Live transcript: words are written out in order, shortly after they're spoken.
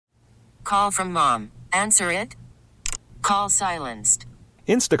call from mom. Answer it. Call silenced.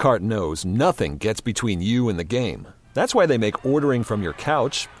 Instacart knows nothing gets between you and the game. That's why they make ordering from your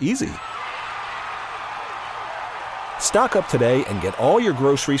couch easy. Stock up today and get all your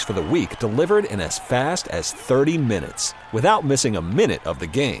groceries for the week delivered in as fast as 30 minutes without missing a minute of the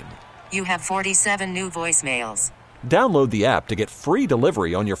game. You have 47 new voicemails. Download the app to get free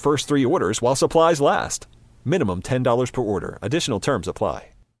delivery on your first 3 orders while supplies last. Minimum $10 per order. Additional terms apply.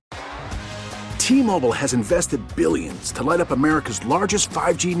 T-Mobile has invested billions to light up America's largest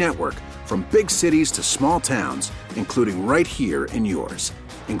 5G network, from big cities to small towns, including right here in yours.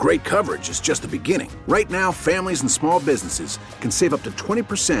 And great coverage is just the beginning. Right now, families and small businesses can save up to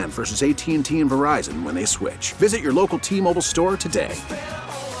 20% versus AT&T and Verizon when they switch. Visit your local T-Mobile store today.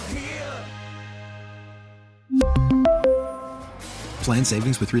 Plan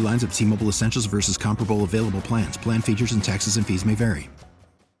savings with 3 lines of T-Mobile Essentials versus comparable available plans. Plan features and taxes and fees may vary.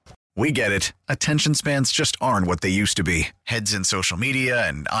 We get it. Attention spans just aren't what they used to be. Heads in social media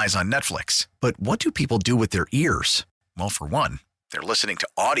and eyes on Netflix. But what do people do with their ears? Well, for one, they're listening to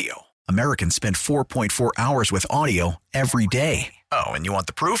audio. Americans spend 4.4 hours with audio every day. Oh, and you want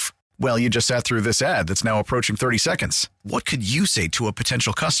the proof? Well, you just sat through this ad that's now approaching 30 seconds. What could you say to a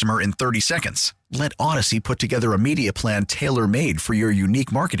potential customer in 30 seconds? Let Odyssey put together a media plan tailor-made for your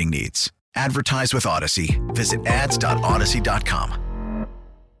unique marketing needs. Advertise with Odyssey. Visit ads.odyssey.com.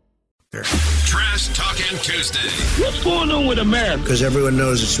 Trash Talking Tuesday. What's going on with America? Because everyone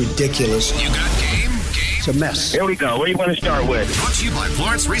knows it's ridiculous. You got game? It's a mess. Here we go. Where do you want to start with? Brought to you by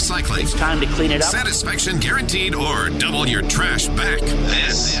Florence Recycling. It's time to clean it up. Satisfaction guaranteed or double your trash back.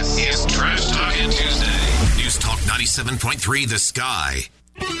 This is Trash Talking Tuesday. News Talk 97.3 The Sky.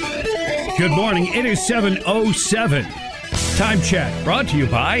 Good morning. It is 7:07. Time check brought to you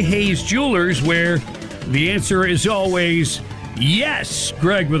by Hayes Jewelers, where the answer is always yes.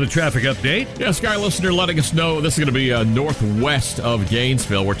 Greg with a traffic update. Yeah, Sky listener letting us know this is going to be northwest of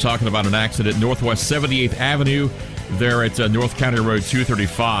Gainesville. We're talking about an accident northwest 78th Avenue there at North County Road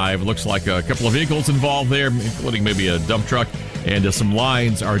 235. Looks like a couple of vehicles involved there, including maybe a dump truck, and some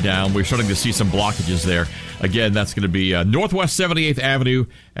lines are down. We're starting to see some blockages there. Again, that's going to be northwest 78th Avenue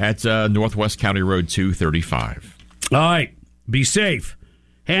at Northwest County Road 235. All right. Be safe.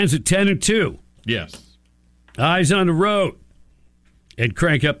 Hands at 10 and 2. Yes. Eyes on the road. And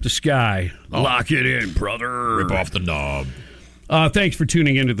crank up the sky. Oh. Lock it in, brother. Rip off the knob. Thanks for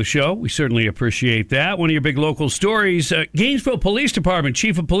tuning into the show. We certainly appreciate that. One of your big local stories, Gainesville Police Department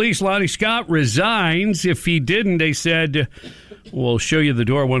Chief of Police Lonnie Scott resigns. If he didn't, they said, we'll show you the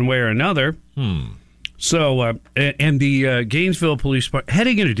door one way or another. So, and the Gainesville Police Department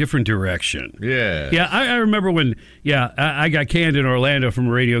heading in a different direction. Yeah. Yeah, I remember when, I got canned in Orlando from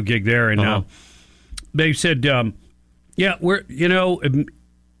a radio gig there, and they said, we're,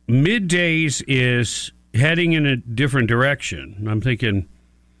 middays is heading in a different direction. I'm thinking,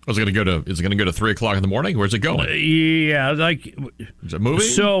 is it going to go to 3 o'clock in the morning? Where's it going? Is it moving?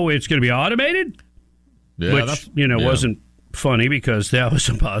 So it's going to be automated? Yeah, which, wasn't funny because that was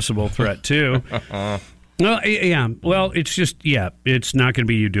a possible threat too. Well, it's just, it's not going to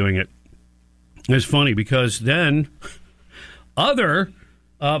be you doing it. It's funny because then other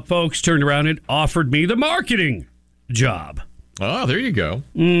folks turned around and offered me the marketing job. Oh, there you go.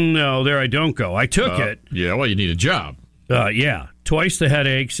 No, there I don't go. I took it. Yeah, well, you need a job. Twice the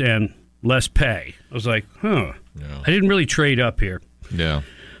headaches and less pay. I was like, I didn't really trade up here. Yeah.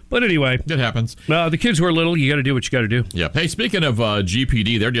 But anyway. It happens. The kids were little. You got to do what you got to do. Yeah. Hey, speaking of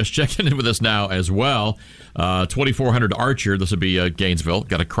GPD, they're just checking in with us now as well. 2400 Archer, this would be Gainesville,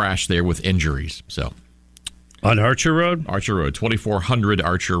 got a crash there with injuries. So on Archer Road? Archer Road, 2400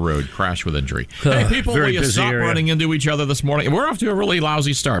 Archer Road, crash with injury. Hey, people, will you stop running into each other this morning? We're off to a really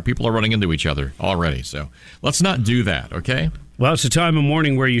lousy start. People are running into each other already. So let's not do that, okay? Well, it's a time of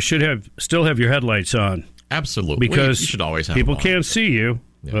morning where you should still have your headlights on. Absolutely. Because you should always have people them on. Can't see you.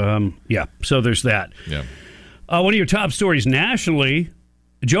 Yeah. So there's that. Yeah. One of your top stories nationally,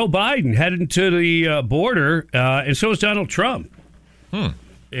 Joe Biden headed to the border, and so is Donald Trump.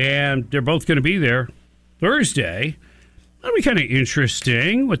 And they're both going to be there Thursday. That'll be kind of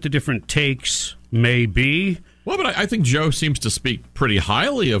interesting what the different takes may be. Well, but I think Joe seems to speak pretty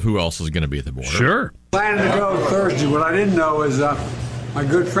highly of who else is going to be at the border. Sure. Planning to go Thursday. What I didn't know is my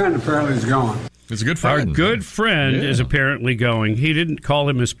good friend apparently is going. He's a good friend. Our good friend is apparently going. He didn't call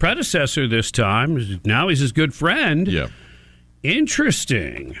him his predecessor this time. Now he's his good friend. Yeah.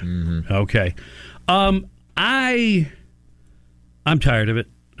 Interesting. Mm-hmm. Okay. I'm tired of it.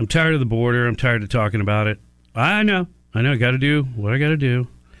 I'm tired of the border. I'm tired of talking about it. I know. I got to do what I got to do.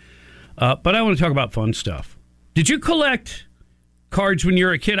 But I want to talk about fun stuff. Did you collect cards when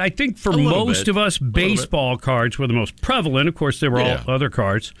you're a kid? I think for most of us, baseball cards were the most prevalent. Of course, there were all other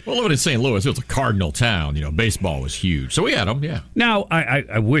cards. Well, living in St. Louis, it was a Cardinal town. Baseball was huge. So we had them, yeah. Now,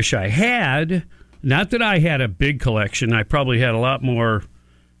 I wish I had. Not that I had a big collection. I probably had a lot more,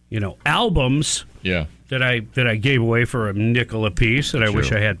 albums that I gave away for a nickel a piece that I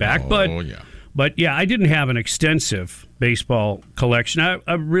wish I had back. But I didn't have an extensive baseball collection.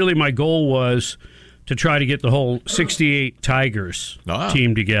 Really, my goal was to try to get the whole 68 Tigers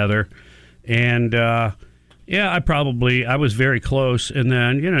team together. And, I was very close. And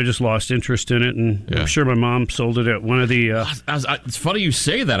then, just lost interest in it. And I'm sure my mom sold it at one of the... it's funny you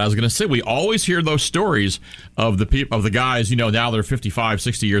say that. I was going to say, we always hear those stories of the guys, now they're 55,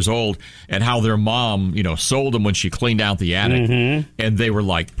 60 years old, and how their mom, sold them when she cleaned out the attic. Mm-hmm. And they were,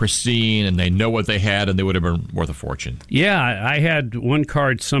 pristine, and they know what they had, and they would have been worth a fortune. Yeah, I had one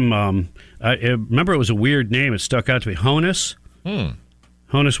card, I remember it was a weird name. It stuck out to me. Honus.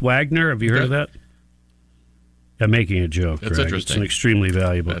 Honus Wagner. Have you heard of that? I'm making a joke. That's Greg. interesting. It's an extremely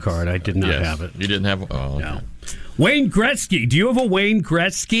valuable card. I did not have it. You didn't have it? Oh, okay. No. Wayne Gretzky. Do you have a Wayne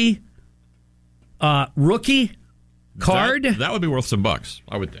Gretzky rookie card? That would be worth some bucks,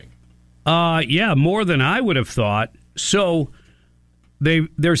 I would think. More than I would have thought. So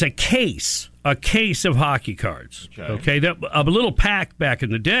there's a case of hockey cards. Okay, a little pack back in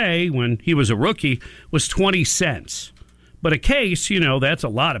the day when he was a rookie was 20 cents. But a case, that's a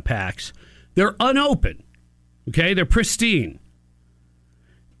lot of packs. They're unopened. Okay, they're pristine.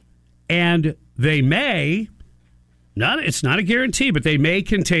 And they may, it's not a guarantee, but they may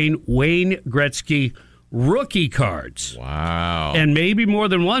contain Wayne Gretzky rookie cards. Wow. And maybe more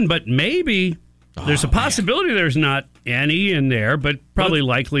than one, but maybe there's a possibility there's not any in there, but probably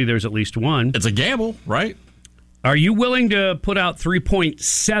likely there's at least one. It's a gamble, right? Are you willing to put out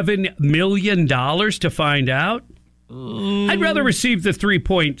 $3.7 million to find out? I'd rather receive the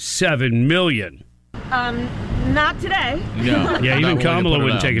 $3.7 million. Not today. No. Yeah, even Kamala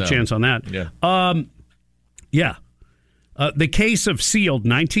wouldn't take a chance on that. Yeah. The case of sealed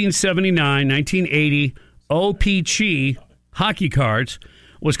 1979, 1980 OPC hockey cards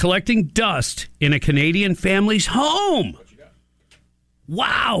was collecting dust in a Canadian family's home.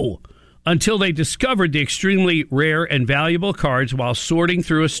 Wow. Until they discovered the extremely rare and valuable cards while sorting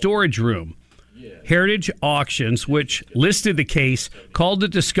through a storage room. Heritage Auctions, which listed the case, called the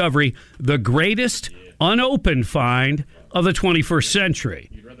discovery the greatest unopened find of the 21st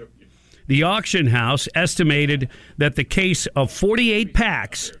century. The auction house estimated that the case of 48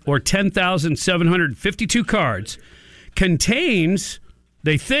 packs, or 10,752 cards, contains,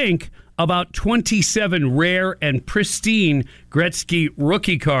 they think, about 27 rare and pristine Gretzky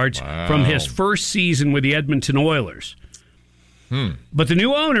rookie cards from his first season with the Edmonton Oilers. But the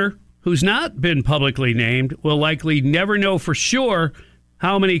new owner, who's not been publicly named, will likely never know for sure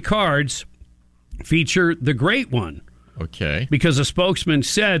how many cards feature the great one. Okay. Because a spokesman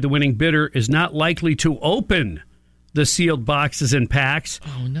said the winning bidder is not likely to open the sealed boxes and packs.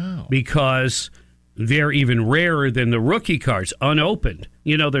 Oh, no. Because they're even rarer than the rookie cards, unopened.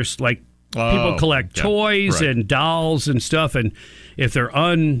 There's people collect toys and dolls and stuff, and if they're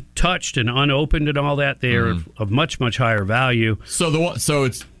untouched and unopened and all that, they're of much, much higher value. So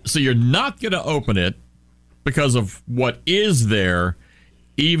you're not going to open it because of what is there,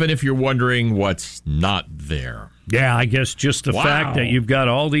 even if you're wondering what's not there. Yeah, I guess just the fact that you've got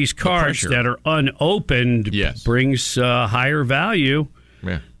all these cards that are unopened brings higher value.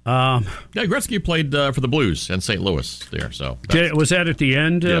 Yeah. Gretzky played for the Blues in St. Louis there. So was that at the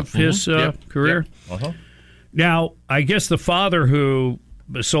end of his career? Yeah. Uh-huh. Now, I guess the father who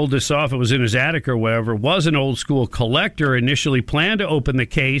sold this off, it was in his attic or whatever, was an old school collector, initially planned to open the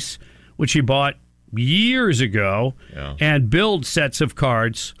case, which he bought years ago, and build sets of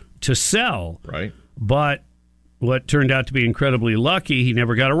cards to sell. Right. But what turned out to be incredibly lucky, he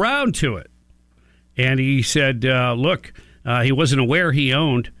never got around to it. And he said, he wasn't aware he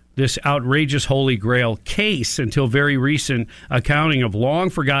owned this outrageous Holy Grail case until very recent accounting of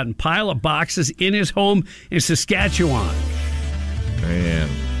long-forgotten pile of boxes in his home in Saskatchewan. Man.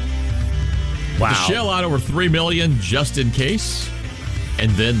 Wow. To shell out over $3 million just in case, and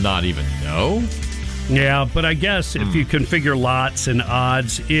then not even know? Yeah, but I guess if you configure lots and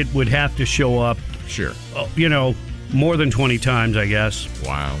odds, it would have to show up. Sure. More than 20 times, I guess.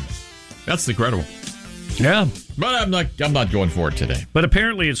 Wow. That's incredible. Yeah. But I'm not going for it today. But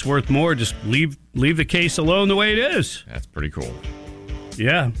apparently it's worth more. Just leave the case alone the way it is. That's pretty cool.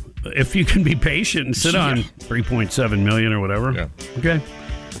 Yeah. If you can be patient and sit on $3.7 million or whatever. Yeah. Okay.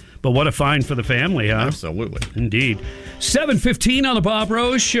 But what a find for the family, huh? Absolutely. Indeed. 7:15 on the Bob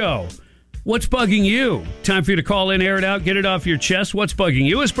Rose Show. What's bugging you? Time for you to call in, air it out, get it off your chest. What's bugging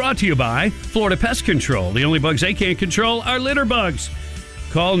you is brought to you by Florida Pest Control. The only bugs they can't control are litter bugs.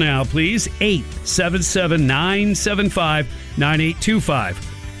 Call now, please. 877-975-9825.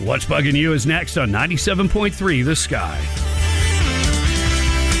 What's bugging you is next on 97.3 The Sky.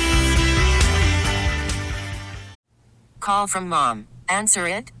 Call from mom. Answer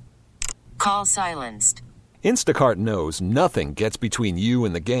it. Call silenced. Instacart knows nothing gets between you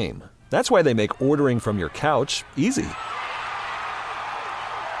and the game. That's why they make ordering from your couch easy.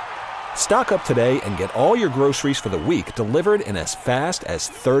 Stock up today and get all your groceries for the week delivered in as fast as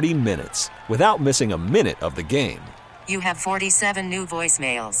 30 minutes without missing a minute of the game. You have 47 new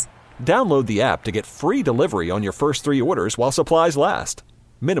voicemails. Download the app to get free delivery on your first 3 orders while supplies last.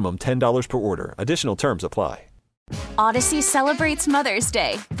 Minimum $10 per order. Additional terms apply. Odyssey celebrates Mother's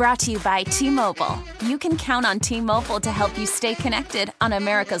Day, brought to you by T-Mobile. You can count on T-Mobile to help you stay connected on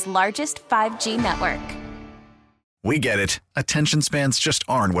America's largest 5G network. We get it. Attention spans just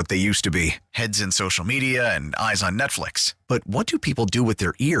aren't what they used to be. Heads in social media and eyes on Netflix. But what do people do with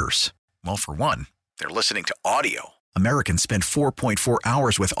their ears? Well, for one, they're listening to audio. Americans spend 4.4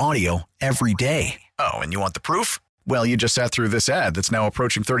 hours with audio every day. Oh, and you want the proof? Well, you just sat through this ad that's now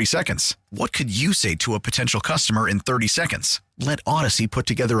approaching 30 seconds. What could you say to a potential customer in 30 seconds? Let Odyssey put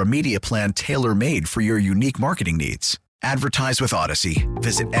together a media plan tailor-made for your unique marketing needs. Advertise with Odyssey.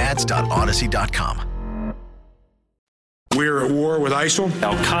 Visit ads.odyssey.com. We're at war with ISIL,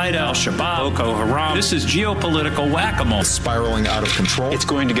 Al-Qaeda, Al-Shabaab, Boko Haram. This is geopolitical whack-a-mole. Spiraling out of control. It's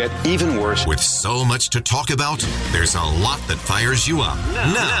going to get even worse. With so much to talk about, there's a lot that fires you up.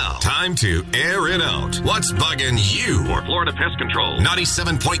 Now, time to air it out. What's bugging you? For Florida Pest Control.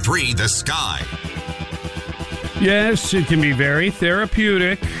 97.3 The Sky. Yes, it can be very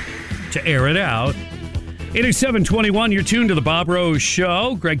therapeutic to air it out. 8721, you're tuned to the Bob Rose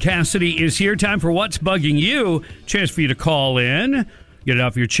Show. Greg Cassidy is here. Time for What's Bugging You. Chance for you to call in. Get it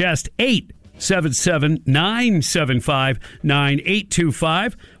off your chest.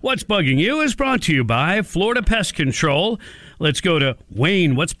 877-975-9825. What's Bugging You is brought to you by Florida Pest Control. Let's go to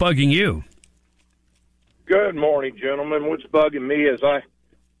Wayne. What's bugging you? Good morning, gentlemen. What's bugging me is I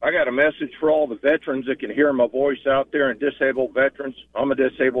got a message for all the veterans that can hear my voice out there and disabled veterans. I'm a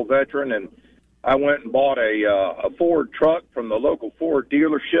disabled veteran, and I went and bought a Ford truck from the local Ford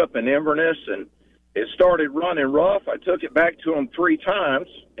dealership in Inverness, and it started running rough. I took it back to them 3 times,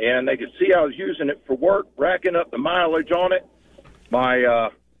 and they could see I was using it for work, racking up the mileage on it.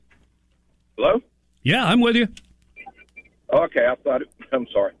 Hello? Yeah, I'm with you. Okay, I'm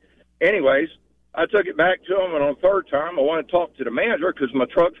sorry. Anyways, I took it back to them, and on the 3rd time, I wanted to talk to the manager because my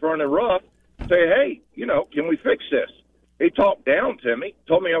truck's running rough, say, hey, can we fix this? He talked down to me,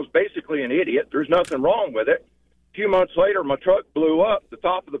 told me I was basically an idiot. There's nothing wrong with it. A few months later, my truck blew up. The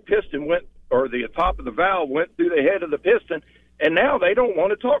top of the piston the top of the valve went through the head of the piston, and now they don't want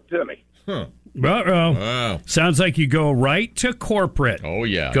to talk to me. Huh. Uh-oh. Wow. Sounds like you go right to corporate. Oh,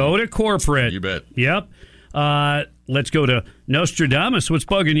 yeah. Go to corporate. You bet. Yep. Let's go to Nostradamus. What's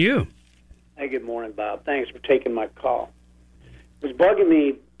bugging you? Hey, good morning, Bob. Thanks for taking my call. It was bugging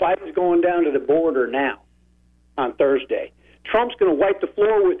me. Biden's going down to the border now. On Thursday, Trump's going to wipe the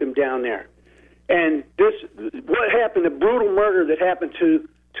floor with him down there, and what happened, the brutal murder that happened to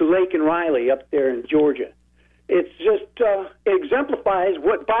Lake and Riley up there in Georgia, it's just exemplifies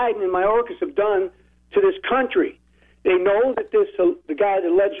what Biden and Mayorkas have done to this country. They know that the guy that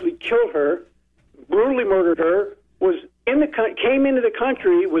allegedly killed her, brutally murdered her, came into the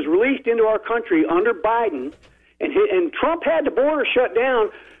country, was released into our country under Biden, and Trump had the border shut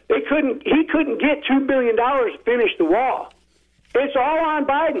down. He couldn't get $2 billion to finish the wall. It's all on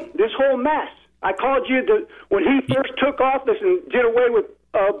Biden, this whole mess. I called you when he first took office and did away with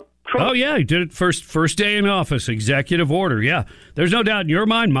Trump. Oh, yeah, he did it first day in office, executive order, yeah. There's no doubt in your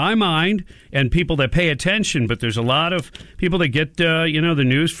mind, my mind, and people that pay attention, but there's a lot of people that get, the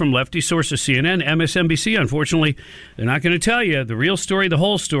news from lefty sources, CNN, MSNBC. Unfortunately, they're not going to tell you the real story, the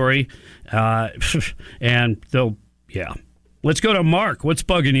whole story, and they'll, yeah. Let's go to Mark. What's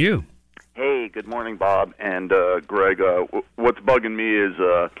bugging you? Hey, good morning, Bob and Greg. What's bugging me is,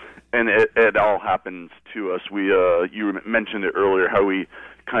 and it all happens to us. You mentioned it earlier, how we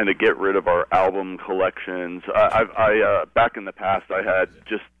kind of get rid of our album collections. I back in the past, I had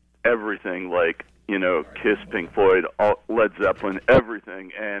just everything, like Kiss, Pink Floyd, Led Zeppelin,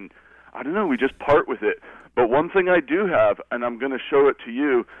 everything, and I don't know, we just part with it. But one thing I do have, and I'm going to show it to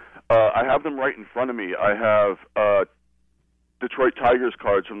you. I have them right in front of me. I have Detroit Tigers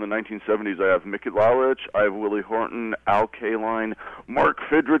cards from the 1970s. I have Mickey Lowrich, I have Willie Horton, Al Kaline, Mark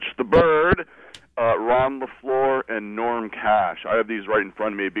Fidrich the Bird, Ron LaFleur, and Norm Cash. I have these right in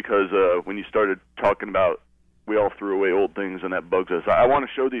front of me because when you started talking about we all threw away old things and that bugs us, I want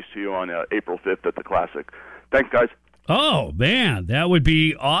to show these to you on April 5th at the Classic. Thanks, guys. Oh, man, that would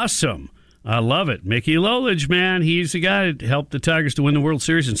be awesome. I love it. Mickey Lolich, man, he's the guy that helped the Tigers to win the World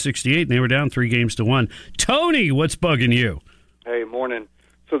Series in '68, and they were down 3-1. Tony, what's bugging you? Hey, morning.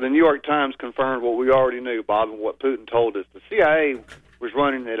 So the New York Times confirmed what we already knew, Bob, and what Putin told us. The CIA was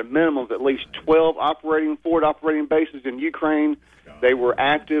running at a minimum of at least 12 forward operating bases in Ukraine. They were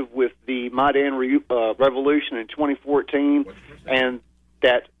active with the Maidan revolution in 2014, and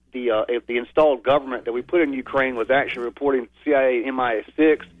that the installed government that we put in Ukraine was actually reporting CIA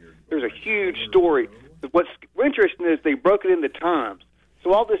MI6. There's a huge story. What's interesting is they broke it into times.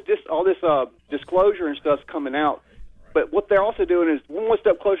 So all this disclosure and stuff's coming out. But what they're also doing is one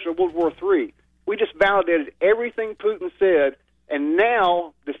step closer to World War III. We just validated everything Putin said, and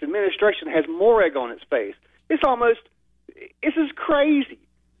now this administration has more egg on its face. This is crazy.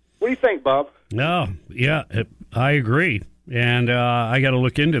 What do you think, Bob? No, yeah, I agree. And I got to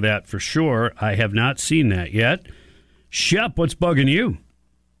look into that for sure. I have not seen that yet. Shep, what's bugging you?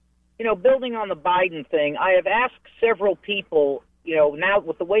 Building on the Biden thing, I have asked several people, now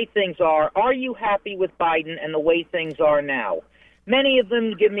with the way things are you happy with Biden and the way things are now? Many of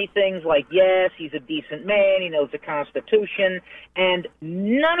them give me things like, yes, he's a decent man, he knows the Constitution, and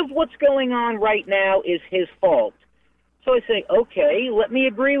none of what's going on right now is his fault. So I say, okay, let me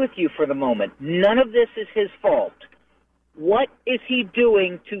agree with you for the moment. None of this is his fault. What is he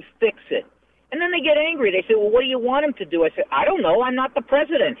doing to fix it? And then they get angry. They say, well, what do you want him to do? I say, I don't know. I'm not the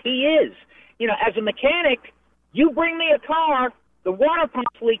president. He is. As a mechanic, you bring me a car, the water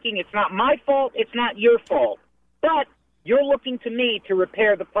pump's leaking. It's not my fault. It's not your fault. But you're looking to me to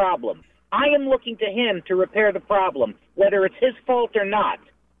repair the problem. I am looking to him to repair the problem, whether it's his fault or not.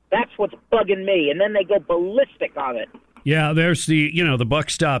 That's what's bugging me. And then they go ballistic on it. Yeah, there's the buck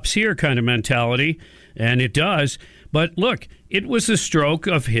stops here kind of mentality, and it does. But look, it was the stroke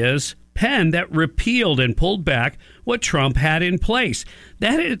of his pen that repealed and pulled back what Trump had in place.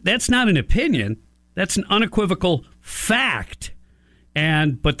 That's not an opinion. That's an unequivocal fact.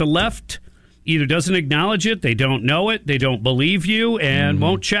 But the left either doesn't acknowledge it, they don't know it, they don't believe you, and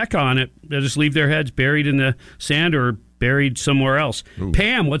won't check on it. They'll just leave their heads buried in the sand or buried somewhere else. Ooh.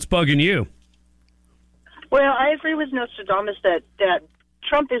 Pam, what's bugging you? Well, I agree with Nostradamus that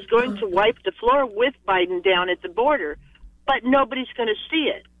Trump is going to wipe the floor with Biden down at the border, but nobody's going to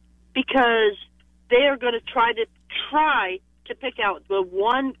see it because they are going to try to pick out the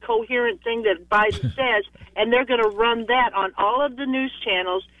one coherent thing that Biden says, and they're going to run that on all of the news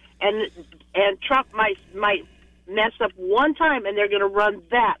channels, and Trump might mess up one time, and they're going to run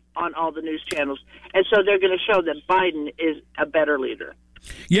that on all the news channels, and so they're going to show that Biden is a better leader.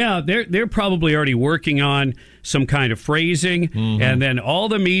 Yeah, they're probably already working on some kind of phrasing, and then all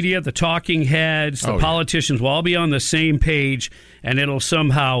the media, the talking heads, the politicians will all be on the same page, and it'll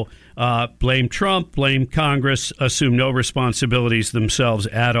somehow blame Trump, blame Congress, assume no responsibilities themselves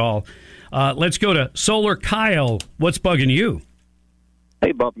at all. Let's go to Solar Kyle. What's bugging you?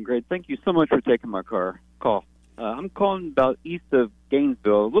 Hey, Bob and Greg. Thank you so much for taking my call. I'm calling about east of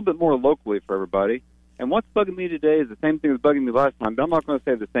Gainesville, a little bit more locally for everybody. And what's bugging me today is the same thing that was bugging me last time, but I'm not going to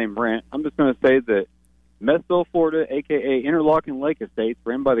say the same rant. I'm just going to say that Messville, Florida, a.k.a. Interlochen Lake Estates,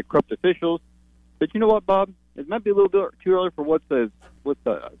 ran by the corrupt officials. But you know what, Bob? It might be a little bit too early for what's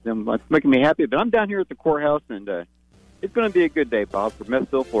making me happy, but I'm down here at the courthouse, and it's going to be a good day, Bob, for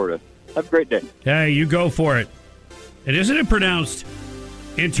Messville, Florida. Have a great day. Hey, you go for it. And isn't it pronounced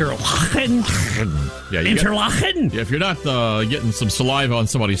Interlochen? Yeah, Interlochen? If you're not getting some saliva on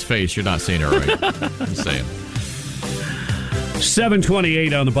somebody's face, you're not saying it right. I'm saying.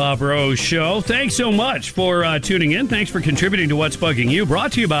 7:28 on the Bob Rose Show. Thanks so much for tuning in. Thanks for contributing to What's Bugging You.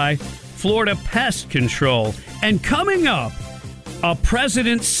 Brought to you by Florida Pest Control. And coming up, a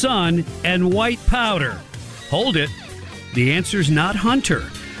president's son and white powder. Hold it. The answer's not Hunter.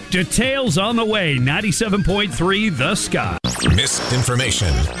 Details on the way. 97.3 The Sky.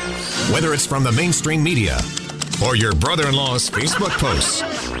 Misinformation. Whether it's from the mainstream media or your brother-in-law's Facebook posts,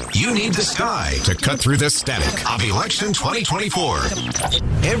 you need The Sky to cut through the static of election 2024.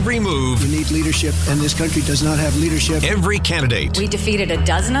 Every move. You need leadership, and this country does not have leadership. Every candidate. We defeated a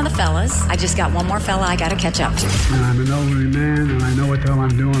dozen of the fellas. I just got one more fella I got to catch up to. I'm an elderly man, and I know what the hell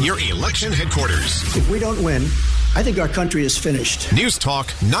I'm doing. Your election headquarters. If we don't win, I think our country is finished. News Talk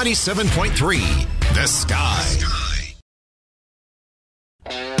 97.3 The Sky.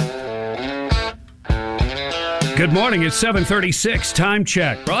 Good morning. It's 7:36. Time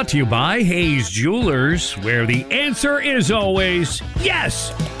check. Brought to you by Hayes Jewelers, where the answer is always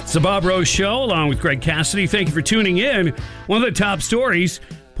yes. It's the Bob Rose Show, along with Greg Cassidy. Thank you for tuning in. One of the top stories,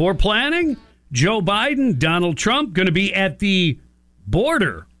 poor planning. Joe Biden, Donald Trump, going to be at the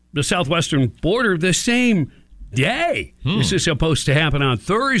border, the southwestern border, the same day. This is supposed to happen on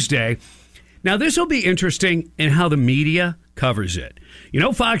Thursday. Now, this will be interesting in how the media covers it. You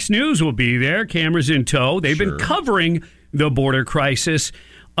know, Fox News will be there, cameras in tow. They've been covering the border crisis,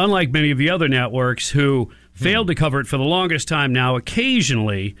 unlike many of the other networks who failed to cover it for the longest time. Now,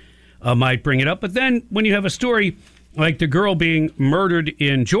 occasionally might bring it up. But then when you have a story like the girl being murdered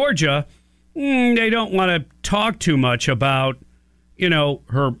in Georgia, they don't want to talk too much about, you know,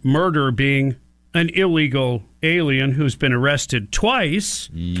 her murder being an illegal alien who's been arrested twice.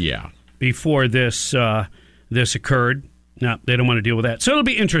 Yeah. Before this occurred. No, they don't want to deal with that. So it'll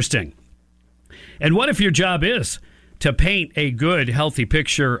be interesting. And what if your job is to paint a good, healthy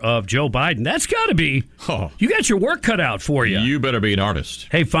picture of Joe Biden? That's got to be, you got your work cut out for you. You better be an artist.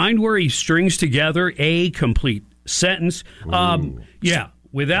 Hey, find where he strings together a complete sentence.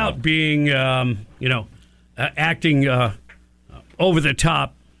 Without being, acting over the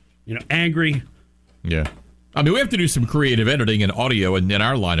top, angry. Yeah. I mean, we have to do some creative editing and audio in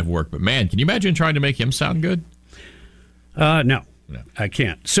our line of work. But, man, can you imagine trying to make him sound good? No, I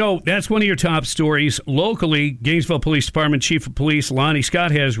can't. So that's one of your top stories. Locally, Gainesville Police Department Chief of Police Lonnie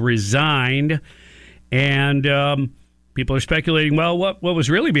Scott has resigned. And people are speculating, well, what was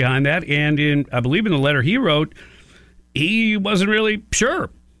really behind that? And I believe in the letter he wrote, he wasn't really sure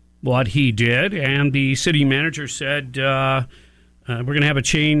what he did. And the city manager said, we're going to have a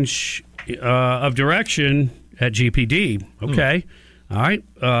change of direction at GPD. Okay. All right.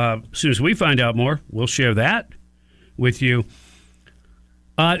 As soon as we find out more, we'll share that with you.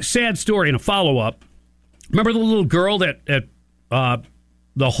 Sad story and a follow-up. Remember the little girl that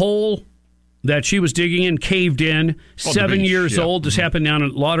the hole that she was digging in caved in, 7 years old. This happened down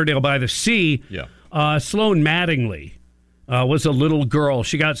in Lauderdale by the Sea. Yeah. Sloan Mattingly was a little girl.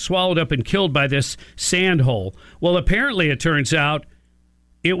 She got swallowed up and killed by this sand hole. Well, apparently it turns out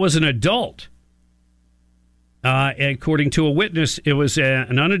it was an adult. According to a witness, it was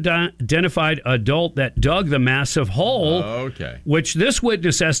an unidentified adult that dug the massive hole, which this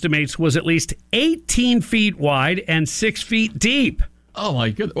witness estimates was at least 18 feet wide and 6 feet deep. Oh,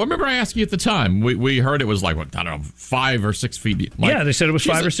 my goodness. Well, remember I asked you at the time, we heard it was like, 5 or 6 feet deep. Yeah, they said it was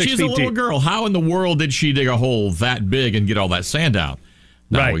 5 or 6 feet deep. She's a little girl. How in the world did she dig a hole that big and get all that sand out?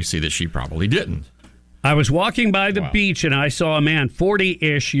 Now we see that she probably didn't. I was walking by the beach and I saw a man,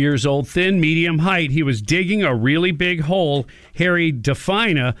 40-ish years old, thin, medium height. He was digging a really big hole. Harry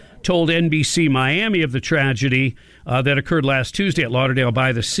Defina told NBC Miami of the tragedy that occurred last Tuesday at Lauderdale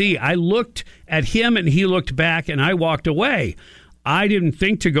by the Sea. I looked at him and he looked back and I walked away. I didn't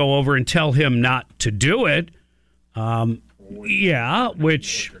think to go over and tell him not to do it.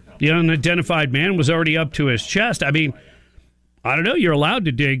 Which the unidentified man was already up to his chest. I mean, I don't know. You're allowed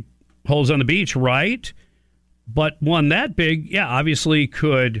to dig holes on the beach, right? But one that big, obviously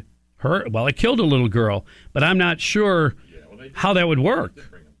could hurt. Well, it killed a little girl, but I'm not sure how that would work.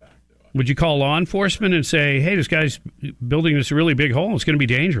 Would you call law enforcement and say, hey, this guy's building this really big hole. It's going to be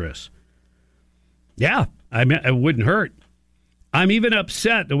dangerous. Yeah, it wouldn't hurt. I'm even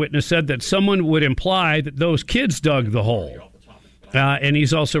upset, the witness said, that someone would imply that those kids dug the hole. And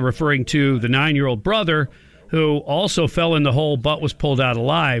he's also referring to the 9-year-old brother who also fell in the hole but was pulled out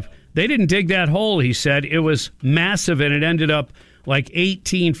alive. They didn't dig that hole, he said. It was massive, and it ended up like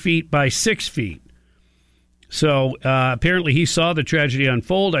 18 feet by 6 feet. So apparently he saw the tragedy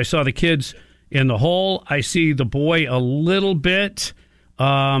unfold. I saw the kids in the hole. I see the boy a little bit.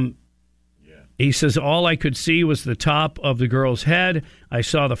 He says, all I could see was the top of the girl's head. I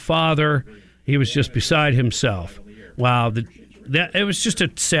saw the father. He was just beside himself. Wow. It was just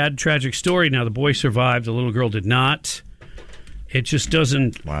a sad, tragic story. Now, the boy survived. The little girl did not. It just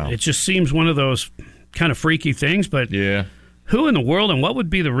doesn't. Wow. It just seems one of those kind of freaky things. But who in the world and what would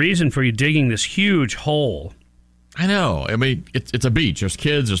be the reason for you digging this huge hole? I know. I mean, it's a beach. There's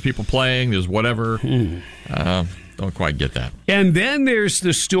kids. There's people playing. There's whatever. Don't quite get that. And then there's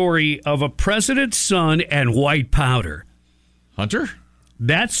the story of a president's son and white powder. Hunter?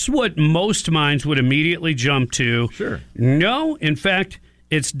 That's what most minds would immediately jump to. Sure. No, in fact,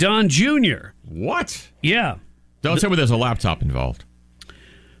 it's Don Jr. What? Yeah. Don't tell me there's a laptop involved.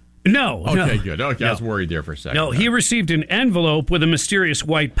 No. Okay, good. Okay, I was worried there for a second. No, he received an envelope with a mysterious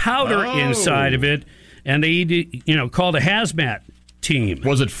white powder inside of it, and they, called a hazmat team.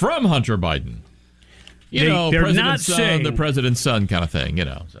 Was it from Hunter Biden? they're not saying the president's son kind of thing,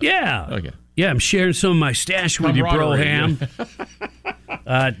 So. Yeah. Okay. Yeah, I'm sharing some of my stash with you, Broham.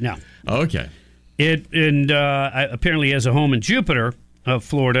 No. Okay. Apparently has a home in Jupiter,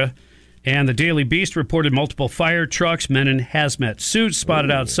 Florida, and the Daily Beast reported multiple fire trucks, men in hazmat suits spotted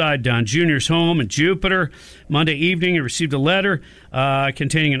outside Don Jr.'s home in Jupiter. Monday evening, he received a letter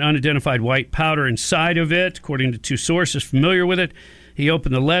containing an unidentified white powder inside of it, according to two sources familiar with it. He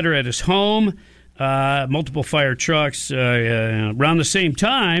opened the letter at his home. Multiple fire trucks. Around the same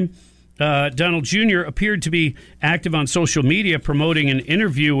time, Donald Jr. appeared to be active on social media promoting an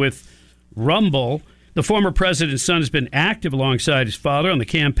interview with Rumble. The former president's son has been active alongside his father on the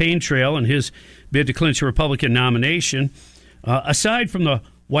campaign trail in his bid to clinch a Republican nomination. Aside from the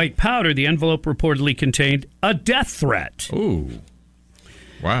white powder, the envelope reportedly contained a death threat. Ooh.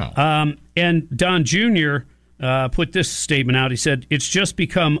 Wow. And Don Jr. Put this statement out. He said, "It's just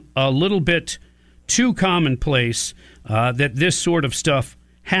become a little bit too commonplace that this sort of stuff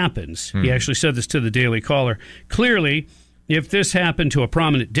happens." He actually said this to the Daily Caller. "Clearly, if this happened to a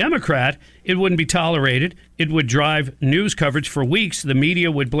prominent Democrat, it wouldn't be tolerated. It would drive news coverage for weeks. The media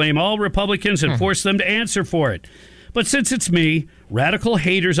would blame all Republicans and force them to answer for it. But since it's me, radical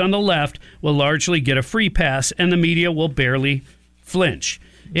haters on the left will largely get a free pass, and the media will barely flinch.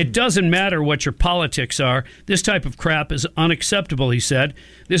 It doesn't matter what your politics are. This type of crap is unacceptable," he said.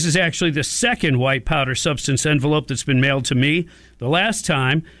 "This is actually the second white powder substance envelope that's been mailed to me. The last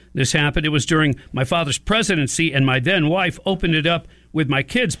time this happened, it was during my father's presidency, and my then wife opened it up with my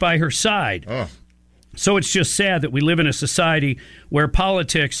kids by her side. So it's just sad that we live in a society where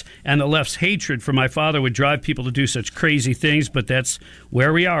politics and the left's hatred for my father would drive people to do such crazy things, but that's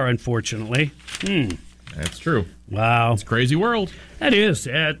where we are, unfortunately." That's true. Wow. It's a crazy world. That is.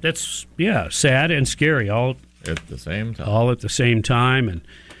 That's, sad and scary all at the same time. All at the same time.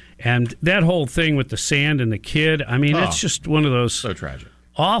 And that whole thing with the sand and the kid, I mean, it's just one of those so tragic,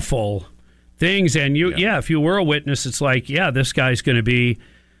 awful things. And if you were a witness, it's like, this guy's going to be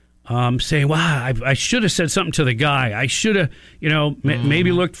saying, wow, I should have said something to the guy. I should have,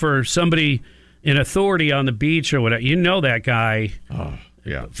 maybe looked for somebody in authority on the beach or whatever. That guy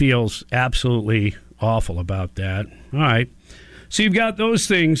feels absolutely awful about that. All right. So you've got those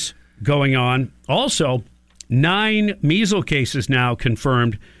things going on. Also, 9 measles cases now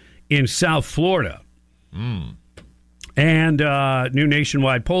confirmed in South Florida. And a new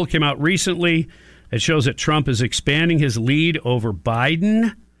nationwide poll came out recently. It shows that Trump is expanding his lead over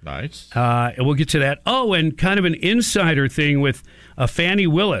Biden. Nice. And we'll get to that. Oh, and kind of an insider thing with Fani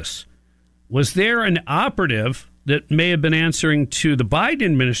Willis. Was there an operative that may have been answering to the Biden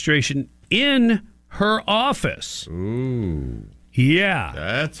administration in her office? Ooh. Yeah.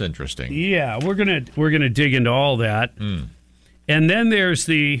 That's interesting. Yeah, we're gonna dig into all that. And then there's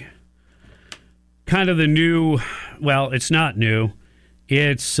the kind of the new, well, it's not new.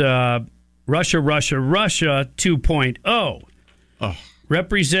 It's Russia 2.0.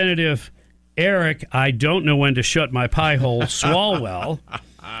 Representative Eric, I don't know when to shut my pie hole, Swalwell,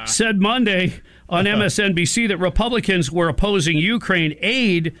 said Monday on MSNBC that Republicans were opposing Ukraine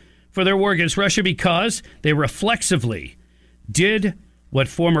aid for their war against Russia because they reflexively did what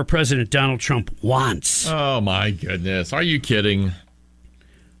former President Donald Trump wants. Oh, my goodness. Are you kidding?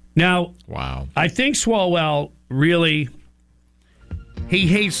 Now, wow. I think Swalwell really, he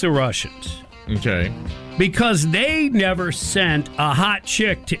hates the Russians. Okay. Because they never sent a hot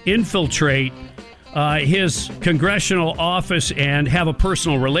chick to infiltrate his congressional office and have a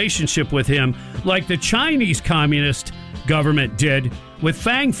personal relationship with him like the Chinese communist government did with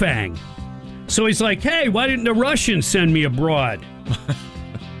Fang Fang. So he's like, hey, why didn't the Russians send me abroad?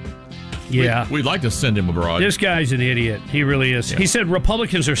 Yeah. We'd like to send him abroad. This guy's an idiot. He really is. Yeah. He said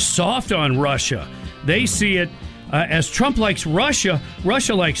Republicans are soft on Russia. They see it as Trump likes Russia,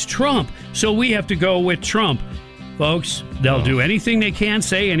 Russia likes Trump, so we have to go with Trump. Folks, they'll do anything they can,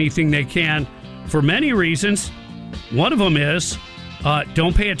 say anything they can, for many reasons. One of them is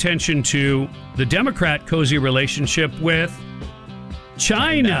don't pay attention to the Democrat cozy relationship with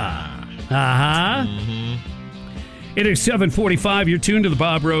China. It is 7:45. You're tuned to the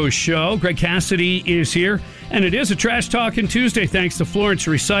Bob Rose Show. Greg Cassidy is here, and it is a Trash Talking Tuesday thanks to Florence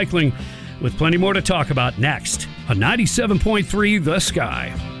Recycling, with plenty more to talk about next on 97.3 The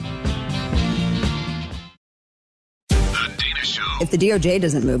Sky. If the DOJ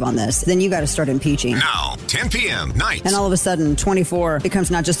doesn't move on this, then you got to start impeaching. Now, 10 p.m. nights. And all of a sudden, 24 becomes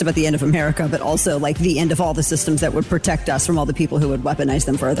not just about the end of America, but also like the end of all the systems that would protect us from all the people who would weaponize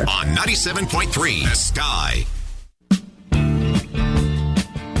them further. On 97.3 The Sky.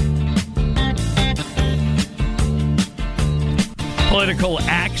 Political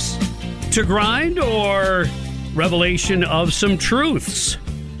acts to grind or revelation of some truths?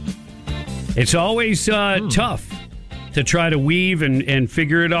 It's always tough to try to weave and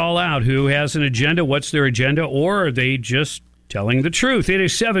figure it all out. Who has an agenda? What's their agenda? Or are they just telling the truth? It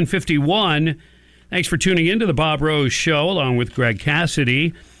is 7:51. Thanks for tuning into the Bob Rose Show along with Greg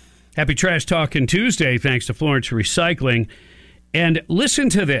Cassidy. Happy Trash Talking Tuesday, thanks to Florence Recycling. And listen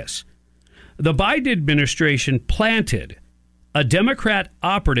to this. The Biden administration planted a Democrat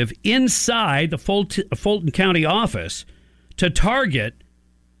operative inside the Fulton County office to target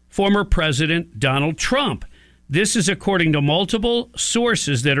former President Donald Trump. This is according to multiple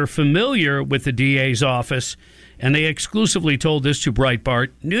sources that are familiar with the DA's office, and they exclusively told this to Breitbart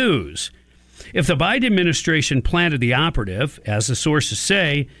News. If the Biden administration planted the operative, as the sources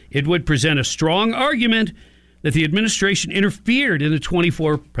say, it would present a strong argument that the administration interfered in the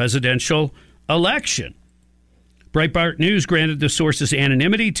 24 presidential election. Breitbart News granted the sources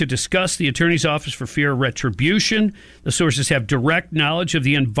anonymity to discuss the attorney's office for fear of retribution. The sources have direct knowledge of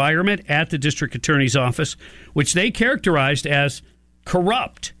the environment at the district attorney's office, which they characterized as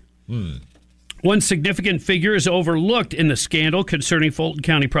corrupt. One significant figure is overlooked in the scandal concerning Fulton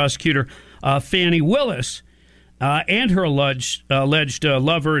County prosecutor Fani Willis and her alleged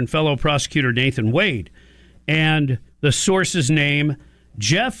lover and fellow prosecutor Nathan Wade. And the sources name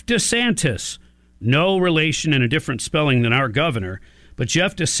Jeff DeSantis. No relation and a different spelling than our governor. But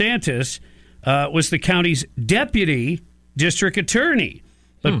Jeff DeSantis was the county's deputy district attorney.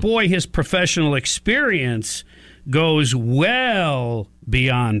 But boy, his professional experience goes well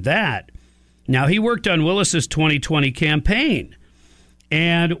beyond that. Now, he worked on Willis's 2020 campaign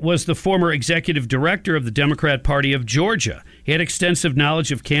and was the former executive director of the Democrat Party of Georgia. He had extensive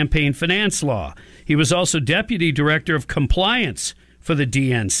knowledge of campaign finance law. He was also deputy director of compliance for the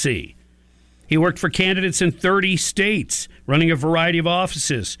DNC. He worked for candidates in 30 states, running a variety of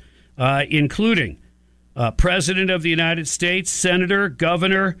offices, including President of the United States, Senator,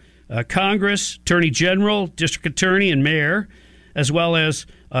 Governor, Congress, Attorney General, District Attorney, and Mayor, as well as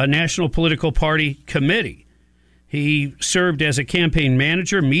a National Political Party Committee. He served as a campaign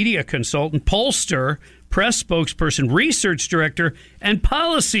manager, media consultant, pollster, press spokesperson, research director, and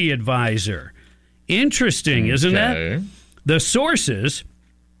policy advisor. Interesting, isn't that? The sources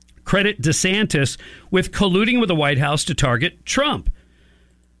credit DeSantis with colluding with the White House to target Trump.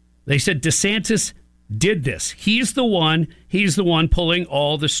 They said DeSantis did this. He's the one pulling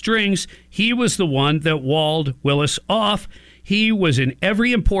all the strings. He was the one that walled Willis off. He was in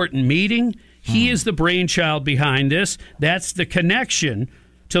every important meeting. He is the brainchild behind this. That's the connection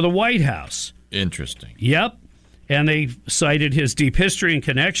to the White House. Interesting. Yep. And they cited his deep history and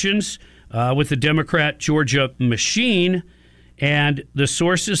connections with the Democrat Georgia machine. And the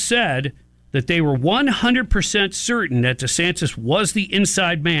sources said that they were 100% certain that DeSantis was the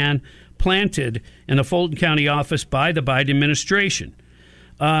inside man planted in the Fulton County office by the Biden administration.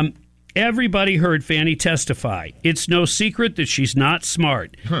 Everybody heard Fani testify. It's no secret that she's not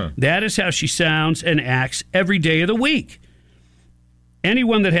smart. That is how she sounds and acts every day of the week.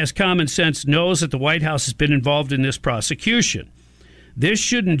 Anyone that has common sense knows that the White House has been involved in this prosecution. This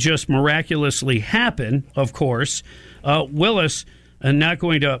shouldn't just miraculously happen, of course. Willis not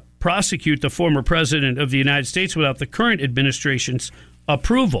going to prosecute the former president of the United States without the current administration's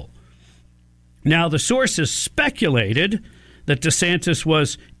approval. Now, the sources speculated that DeSantis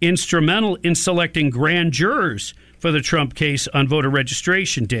was instrumental in selecting grand jurors for the Trump case on voter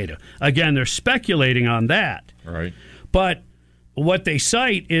registration data. Again, they're speculating on that. Right. But what they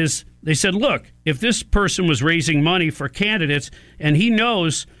cite is they said, look, if this person was raising money for candidates and he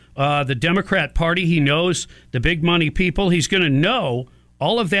knows the Democrat Party, he knows the big money people, he's going to know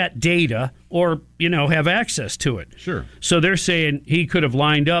all of that data or, have access to it. Sure. So they're saying he could have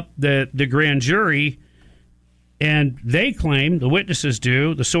lined up the grand jury, and they claim, the witnesses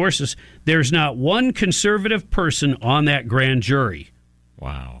do, the sources, there's not one conservative person on that grand jury.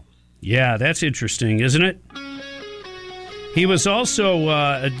 Wow. Yeah, that's interesting, isn't it? He was also,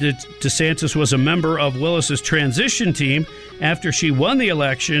 DeSantis was a member of Willis's transition team after she won the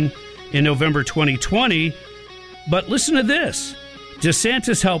election in November 2020. But listen to this.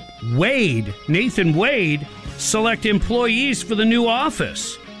 DeSantis helped Nathan Wade, select employees for the new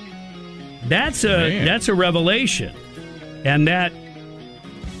office. That's a revelation. And that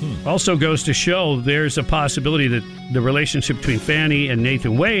also goes to show there's a possibility that the relationship between Fani and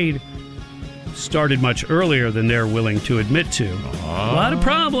Nathan Wade started much earlier than they're willing to admit to. A lot of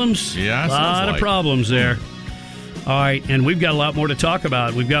problems. Yeah, a lot of problems there. All right, and we've got a lot more to talk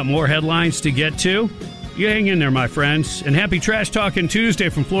about. We've got more headlines to get to. You hang in there, my friends. And happy Trash Talking Tuesday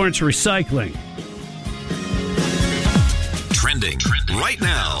from Florence Recycling. trending right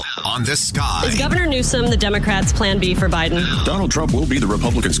now on The Sky. Is Governor Newsom the Democrats' plan B for Biden? Donald Trump will be the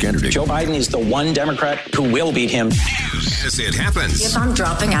Republicans' candidate. Joe Biden is the one Democrat who will beat him. News as it happens. If I'm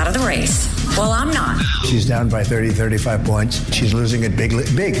dropping out of the race. Well, I'm not. She's down by 30, 35 points. She's losing it big.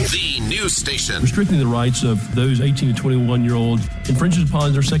 The news station. Restricting the rights of those 18 to 21-year-olds infringes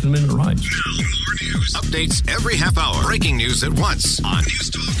upon their Second Amendment rights. Now more news. Updates every half hour. Breaking news at once on News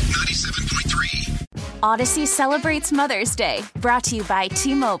Talk 97.3. Odyssey celebrates Mother's Day, brought to you by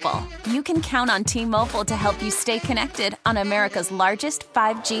T-Mobile. You can count on T-Mobile to help you stay connected on America's largest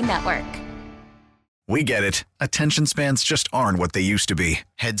 5G network. We get it. Attention spans just aren't what they used to be.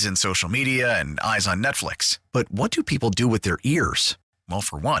 Heads in social media and eyes on Netflix. But what do people do with their ears? Well,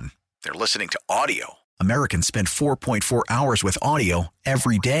 for one, they're listening to audio. Americans spend 4.4 hours with audio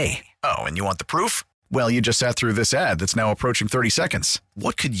every day. Oh, and you want the proof? Well, you just sat through this ad that's now approaching 30 seconds.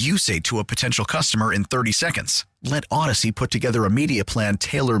 What could you say to a potential customer in 30 seconds? Let Odyssey put together a media plan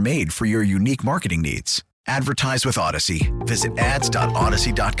tailor-made for your unique marketing needs. Advertise with Odyssey. Visit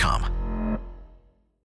ads.odyssey.com.